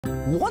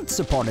Once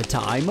upon a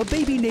time, a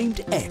baby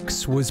named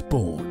X was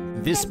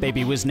born. This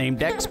baby was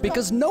named X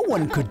because no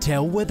one could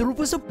tell whether it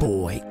was a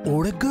boy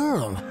or a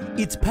girl.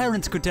 Its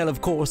parents could tell, of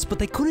course, but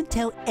they couldn't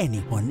tell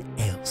anyone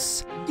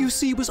else. You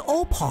see, it was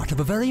all part of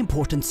a very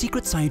important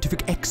secret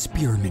scientific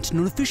experiment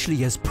known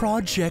officially as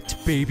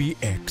Project Baby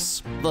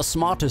X. The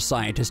smartest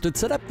scientist had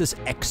set up this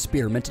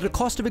experiment at a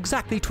cost of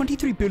exactly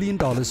 $23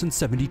 billion and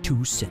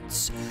 72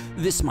 cents.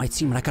 This might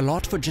seem like a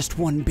lot for just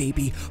one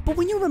baby, but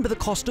when you remember the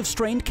cost of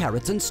strained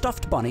carrots and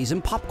stuffed bunnies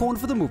and popcorn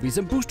for the movies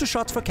and booster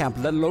shots for camp,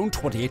 let alone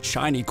 28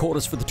 shiny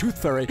quarters for the tooth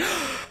fairy,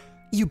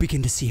 you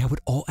begin to see how it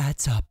all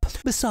adds up.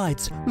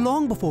 Besides,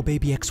 long before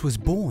Baby X was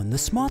born, the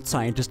smart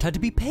scientist had to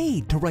be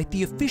paid to write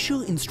the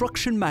official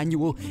instruction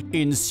manual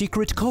in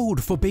secret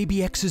code for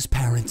Baby X's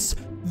parents,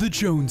 the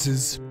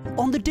Joneses.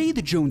 On the day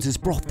the Joneses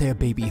brought their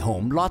baby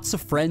home, lots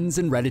of friends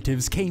and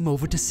relatives came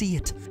over to see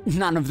it.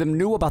 None of them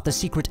knew about the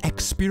secret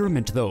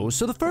experiment though,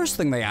 so the first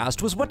thing they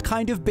asked was what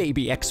kind of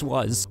baby X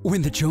was.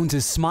 When the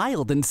Joneses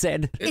smiled and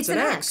said, "It's an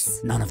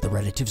X," none of the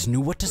relatives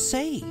knew what to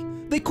say.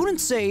 They couldn't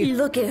say,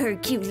 "Look at her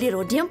cute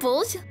little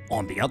dimples."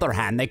 On the other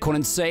hand, they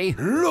couldn't say,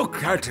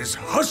 "Look at his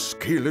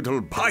husky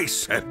little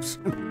biceps."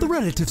 The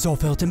relatives all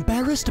felt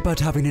embarrassed about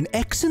having an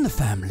X in the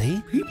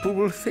family. People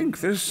will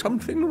think there's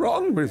something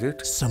wrong with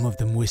it. Some of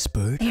them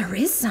whispered. "There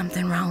is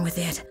something wrong with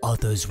it."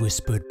 Others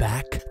whispered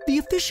back. The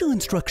official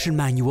instruction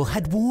manual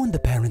had warned the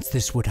parents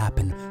this would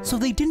happen, so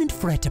they didn't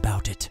fret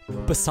about it.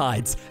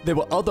 Besides, there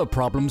were other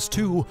problems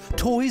too.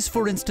 Toys,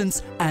 for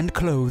instance, and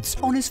clothes.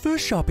 On his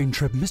first shopping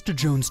trip, Mr.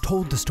 Jones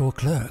told the store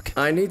clerk,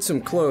 "I need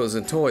some clothes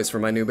and toys for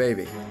my new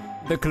baby."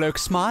 The clerk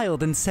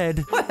smiled and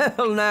said,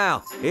 "Well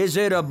now, is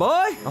it a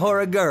boy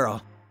or a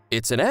girl?"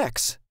 "It's an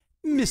X."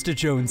 Mr.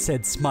 Jones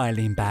said,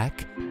 smiling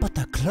back. But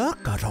the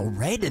clerk got all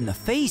red in the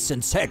face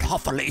and said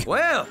huffily,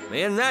 "Well,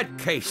 in that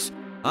case,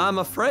 I'm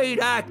afraid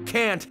I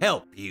can't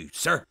help you,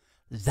 sir."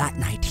 That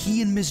night,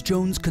 he and Ms.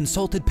 Jones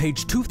consulted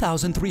page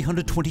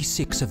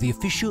 2326 of the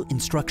official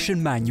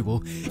instruction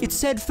manual. It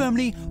said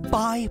firmly,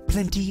 buy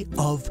plenty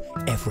of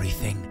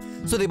everything.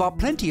 So they bought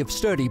plenty of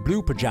sturdy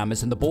blue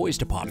pajamas in the boys'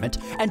 department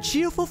and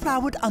cheerful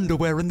flowered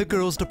underwear in the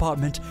girls'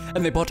 department,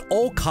 and they bought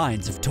all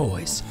kinds of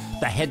toys.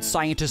 The head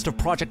scientist of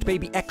Project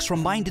Baby X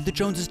reminded the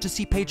Joneses to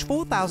see page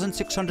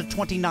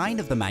 4629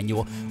 of the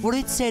manual, where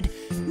it said,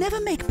 never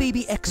make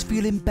Baby X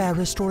feel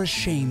embarrassed or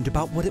ashamed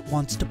about what it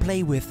wants to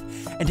play with.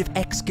 And if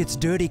X gets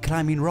dirty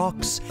climbing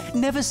rocks,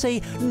 never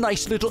say,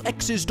 nice little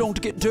X's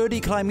don't get dirty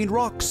climbing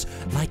rocks.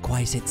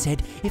 Likewise, it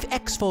said, if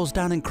X falls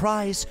down and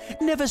cries,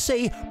 never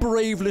say,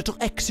 brave little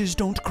X's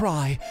don't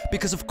cry,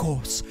 because of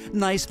course,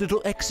 nice little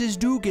X's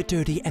do get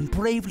dirty and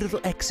brave little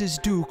X's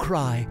do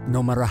cry.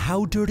 No matter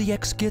how dirty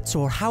X gets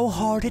or how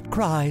hard it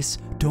cries,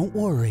 don't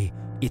worry,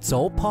 it's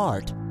all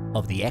part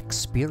of the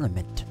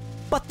experiment.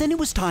 But then it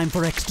was time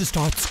for X to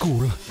start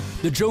school.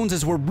 The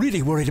Joneses were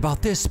really worried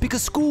about this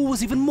because school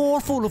was even more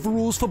full of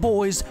rules for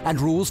boys and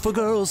rules for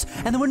girls,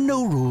 and there were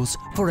no rules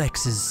for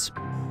X's.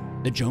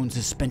 The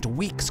Joneses spent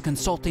weeks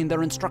consulting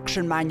their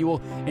instruction manual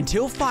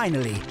until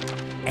finally,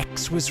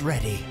 X was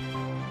ready.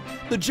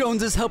 The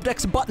Joneses helped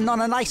X button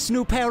on a nice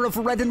new pair of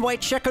red and white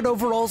checkered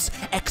overalls.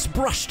 X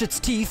brushed its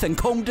teeth and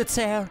combed its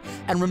hair,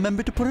 and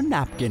remembered to put a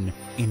napkin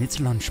in its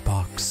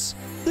lunchbox.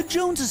 The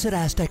Joneses had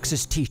asked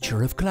X's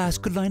teacher if class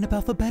could line up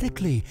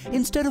alphabetically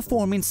instead of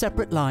forming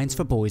separate lines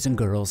for boys and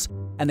girls.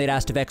 And they'd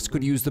asked if X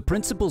could use the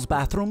principal's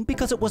bathroom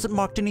because it wasn't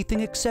marked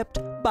anything except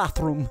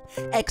bathroom.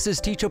 X's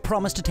teacher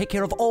promised to take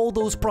care of all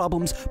those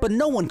problems, but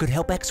no one could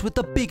help X with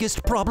the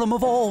biggest problem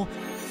of all: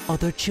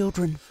 other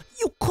children.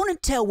 You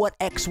couldn't tell what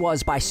X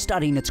was by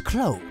studying its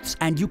clothes,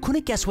 and you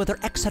couldn't guess whether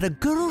X had a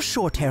girl's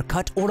short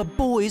haircut or a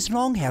boy's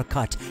long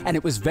haircut, and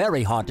it was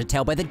very hard to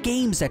tell by the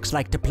games X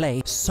liked to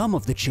play. Some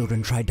of the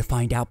children tried to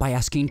find out by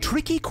asking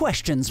tricky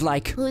questions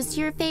like, who's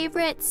your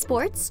favorite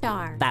sports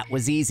star? That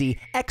was easy.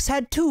 X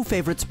had two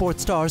favorite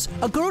sports stars,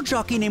 a girl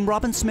jockey named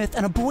Robin Smith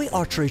and a boy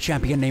archery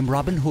champion named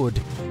Robin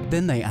Hood.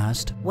 Then they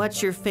asked,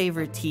 what's your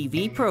favorite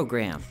TV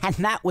program? And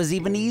that was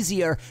even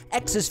easier.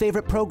 X's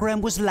favorite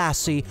program was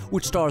Lassie,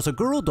 which stars a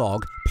girl dog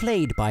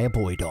played by a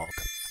boy dog.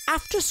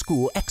 After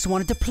school, X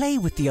wanted to play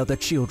with the other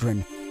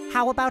children.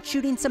 How about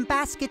shooting some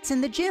baskets in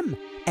the gym?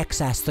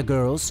 X asked the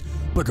girls,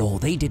 but all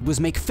they did was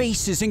make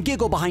faces and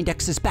giggle behind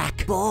X's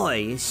back.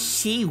 Boy, is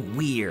she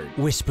weird,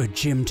 whispered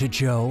Jim to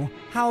Joe.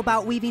 How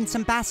about weaving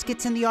some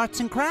baskets in the arts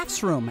and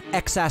crafts room?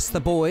 X asked the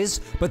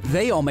boys, but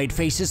they all made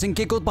faces and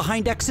giggled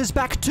behind X's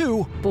back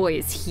too. Boy,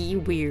 is he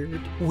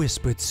weird,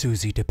 whispered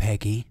Susie to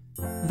Peggy.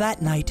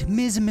 That night,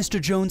 Ms. and Mr.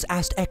 Jones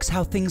asked X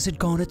how things had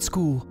gone at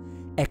school.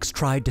 X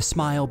tried to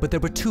smile, but there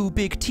were two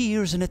big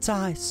tears in its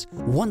eyes.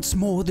 Once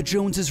more, the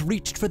Joneses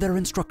reached for their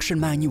instruction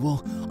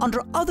manual.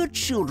 Under other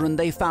children,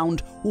 they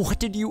found, what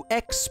did you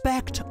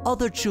expect?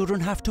 Other children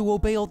have to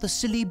obey all the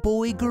silly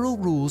boy-girl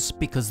rules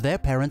because their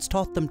parents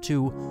taught them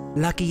to.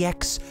 Lucky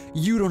X,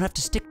 you don't have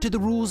to stick to the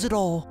rules at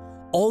all.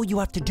 All you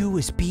have to do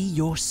is be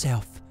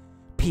yourself.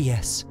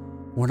 P.S.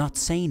 We're not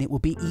saying it will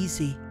be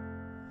easy.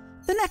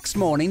 The next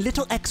morning,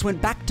 little X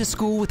went back to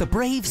school with a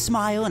brave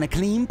smile and a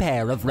clean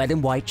pair of red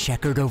and white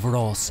checkered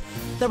overalls.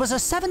 There was a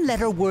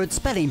 7-letter word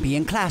spelling bee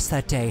in class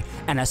that day,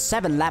 and a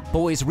 7-lap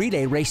boys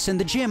relay race in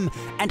the gym,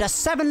 and a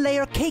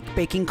 7-layer cake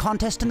baking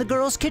contest in the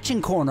girls'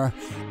 kitchen corner.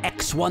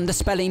 X won the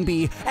spelling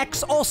bee,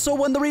 X also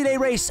won the relay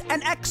race,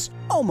 and X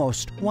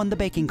almost won the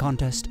baking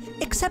contest,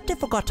 except it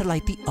forgot to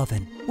light the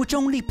oven, which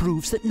only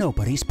proves that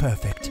nobody's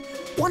perfect.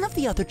 One of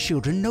the other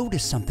children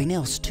noticed something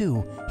else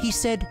too. He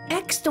said,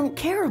 X don't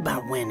care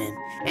about winning,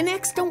 and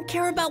X don't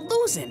care about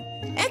losing.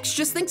 X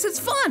just thinks it's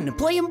fun,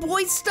 playing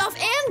boys' stuff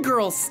and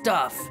girls'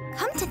 stuff.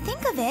 Come to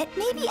think of it,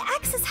 maybe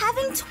X is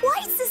having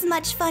twice as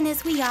much fun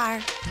as we are.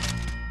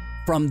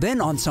 From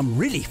then on, some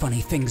really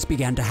funny things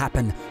began to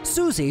happen.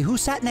 Susie, who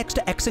sat next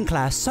to X in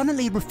class,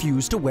 suddenly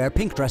refused to wear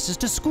pink dresses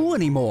to school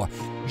anymore.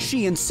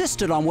 She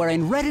insisted on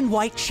wearing red and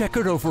white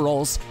checkered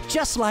overalls,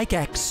 just like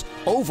X.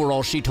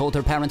 Overalls, she told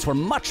her parents, were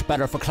much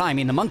better for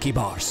climbing the monkey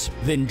bars.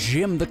 Then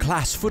Jim, the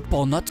class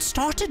football nut,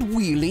 started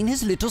wheeling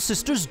his little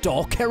sister's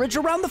doll carriage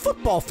around the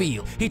football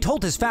field. He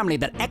told his family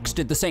that X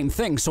did the same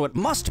thing, so it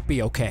must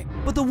be okay.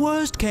 But the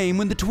worst came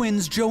when the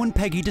twins, Joe and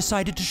Peggy,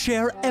 decided to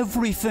share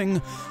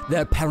everything.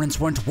 Their parents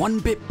weren't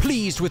one bit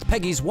pleased with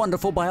Peggy's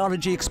wonderful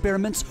biology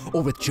experiments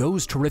or with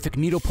Joe's terrific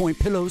needlepoint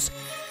pillows.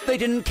 They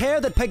didn't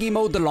care that Peggy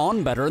mowed the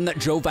lawn better and that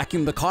Joe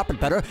vacuumed the carpet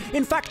better.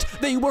 In fact,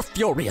 they were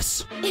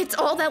furious. It's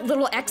all that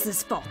little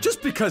X's fault.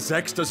 Just because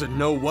X doesn't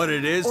know what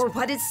it is, Or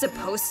what it's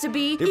supposed to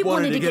be. it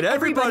wanted to get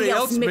everybody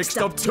else mixed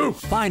up too.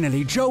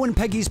 Finally, Joe and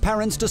Peggy's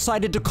parents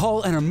decided to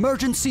call an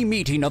emergency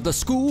meeting of the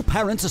School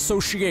Parents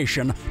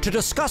Association to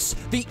discuss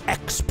the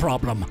X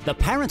problem. The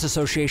Parents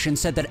Association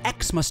said that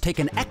X must take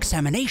an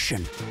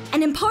examination.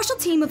 An impartial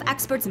team of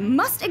experts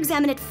must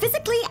examine it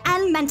physically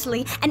and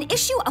mentally and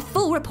issue a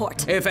full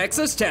report. If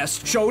X's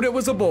test showed it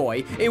was a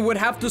boy, it would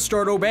have to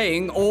start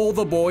obeying all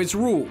the boys'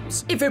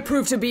 rules. If it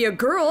proved to be a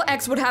girl,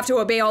 X would have to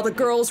obey all the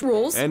girls'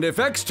 rules. And if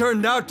X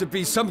turned out to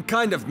be some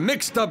kind of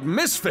mixed up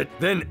misfit,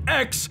 then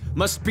X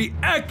must be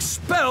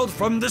expelled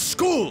from the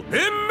school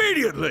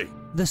immediately.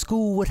 The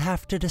school would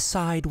have to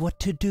decide what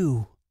to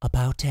do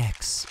about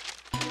X.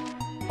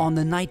 On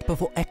the night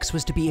before X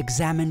was to be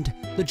examined,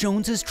 the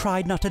Joneses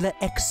tried not to let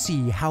X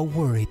see how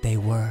worried they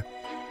were.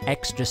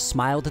 X just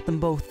smiled at them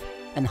both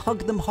and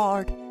hugged them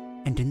hard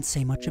and didn't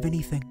say much of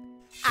anything.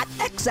 At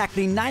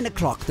exactly 9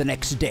 o'clock the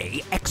next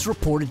day, X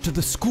reported to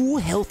the school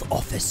health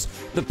office.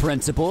 The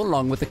principal,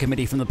 along with the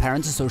committee from the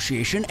Parents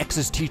Association,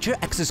 X's teacher,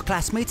 X's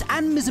classmates,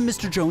 and Ms. and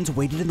Mr. Jones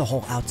waited in the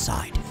hall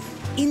outside.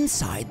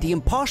 Inside, the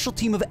impartial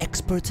team of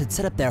experts had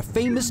set up their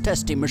famous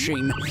testing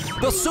machine,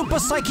 the Super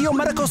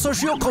Psychomedical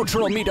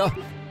Sociocultural Meter.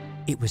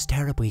 It was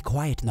terribly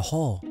quiet in the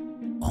hall,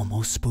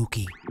 almost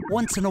spooky.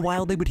 Once in a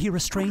while, they would hear a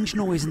strange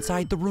noise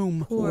inside the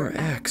room. Poor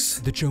X.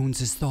 The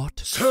Joneses thought.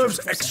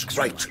 Serves X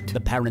right. The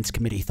Parents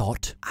Committee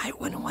thought. I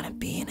wouldn't want to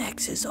be in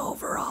X's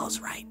overalls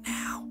right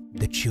now.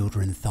 The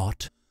children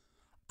thought.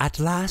 At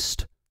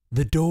last,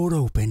 the door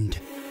opened.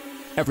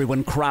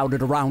 Everyone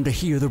crowded around to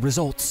hear the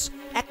results.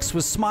 X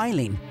was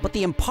smiling, but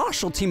the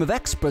impartial team of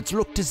experts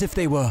looked as if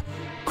they were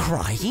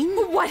crying.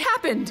 What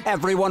happened?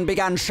 Everyone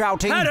began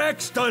shouting. Had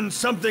X done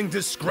something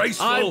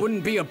disgraceful? I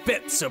wouldn't be a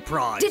bit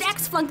surprised. Did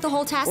X flunk the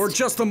whole test? Or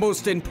just the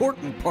most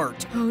important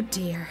part. Oh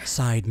dear.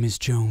 Sighed Miss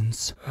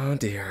Jones. Oh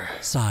dear.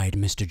 Sighed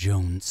Mr.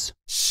 Jones.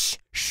 Shh,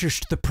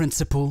 shushed the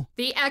principal.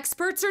 The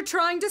experts are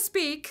trying to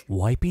speak.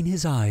 Wiping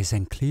his eyes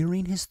and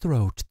clearing his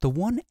throat, the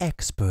one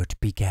expert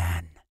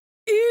began.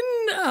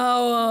 In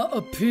our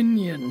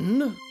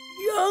opinion,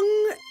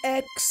 young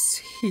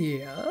X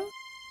here.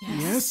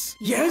 Yes.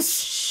 Yes?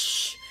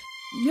 Shh.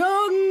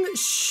 Young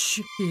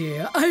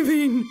here. I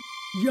mean,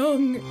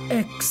 young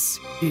X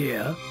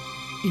here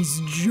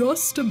is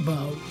just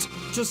about.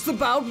 Just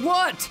about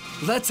what?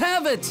 Let's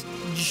have it.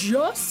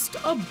 Just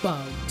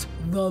about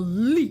the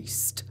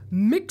least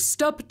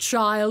mixed up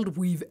child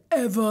we've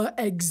ever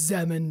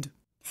examined.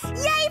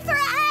 Yay for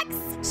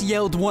X!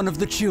 Yelled one of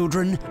the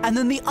children, and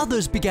then the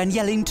others began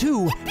yelling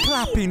too,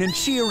 clapping and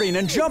cheering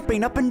and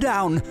jumping up and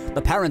down.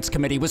 The Parents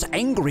Committee was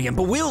angry and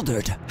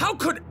bewildered. How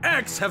could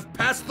X have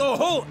passed the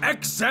whole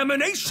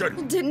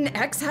examination? Didn't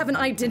X have an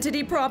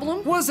identity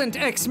problem? Wasn't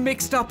X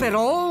mixed up at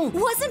all?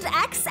 Wasn't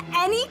X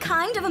any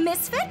kind of a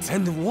misfit?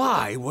 And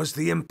why was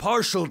the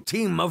impartial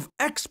team of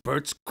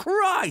experts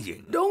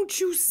crying? Don't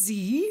you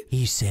see?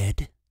 He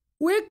said.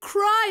 We're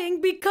crying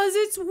because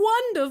it's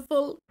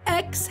wonderful.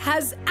 X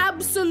has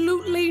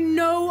absolutely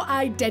no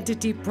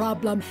identity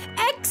problem.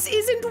 X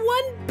isn't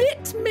one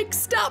bit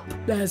mixed up.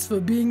 As for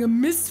being a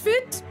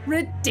misfit,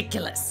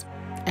 ridiculous.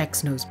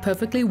 X knows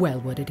perfectly well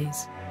what it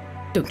is.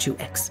 Don't you,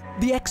 X?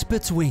 The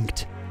experts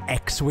winked.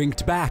 X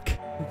winked back.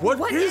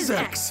 What is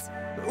X?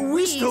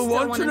 We still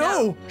want to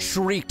know.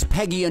 Shrieked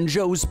Peggy and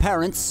Joe's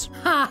parents.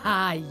 Ha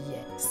ha,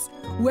 yes.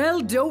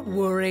 Well, don't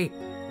worry.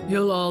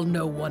 You'll all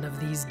know one of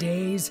these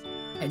days.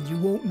 And you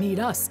won't need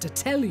us to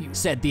tell you,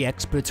 said the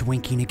experts,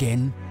 winking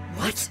again.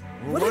 What?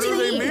 What do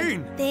they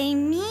mean? They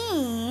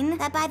mean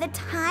that by the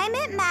time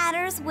it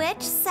matters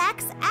which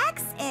sex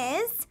X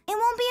is, it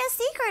won't won't be a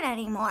secret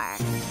anymore.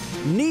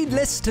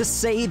 Needless to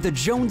say, the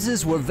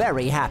Joneses were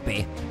very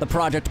happy. The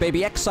Project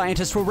Baby X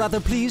scientists were rather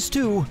pleased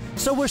too.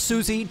 So were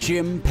Susie,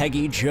 Jim,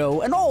 Peggy,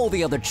 Joe, and all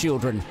the other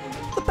children.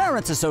 The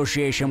Parents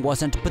Association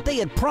wasn't, but they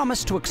had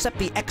promised to accept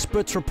the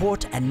experts'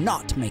 report and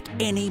not make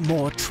any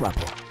more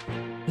trouble.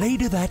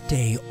 Later that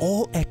day,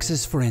 all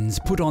X's friends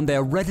put on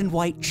their red and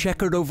white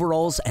checkered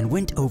overalls and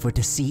went over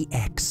to see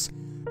X.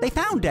 They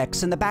found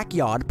X in the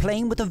backyard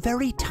playing with a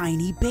very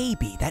tiny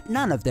baby that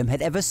none of them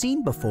had ever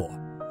seen before.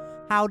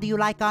 "How do you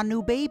like our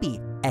new baby?"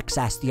 X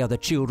asked the other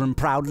children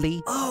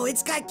proudly. "Oh,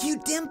 it's got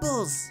cute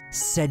dimples,"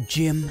 said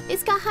Jim.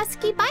 "It's got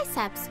husky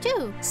biceps,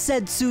 too,"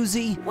 said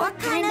Susie. "What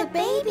kind of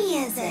baby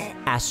is it?"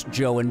 asked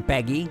Joe and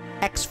Peggy.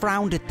 X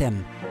frowned at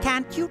them.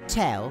 "Can't you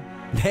tell?"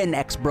 Then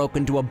X broke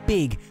into a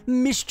big,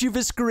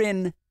 mischievous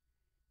grin.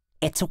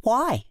 "It's a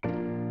Y."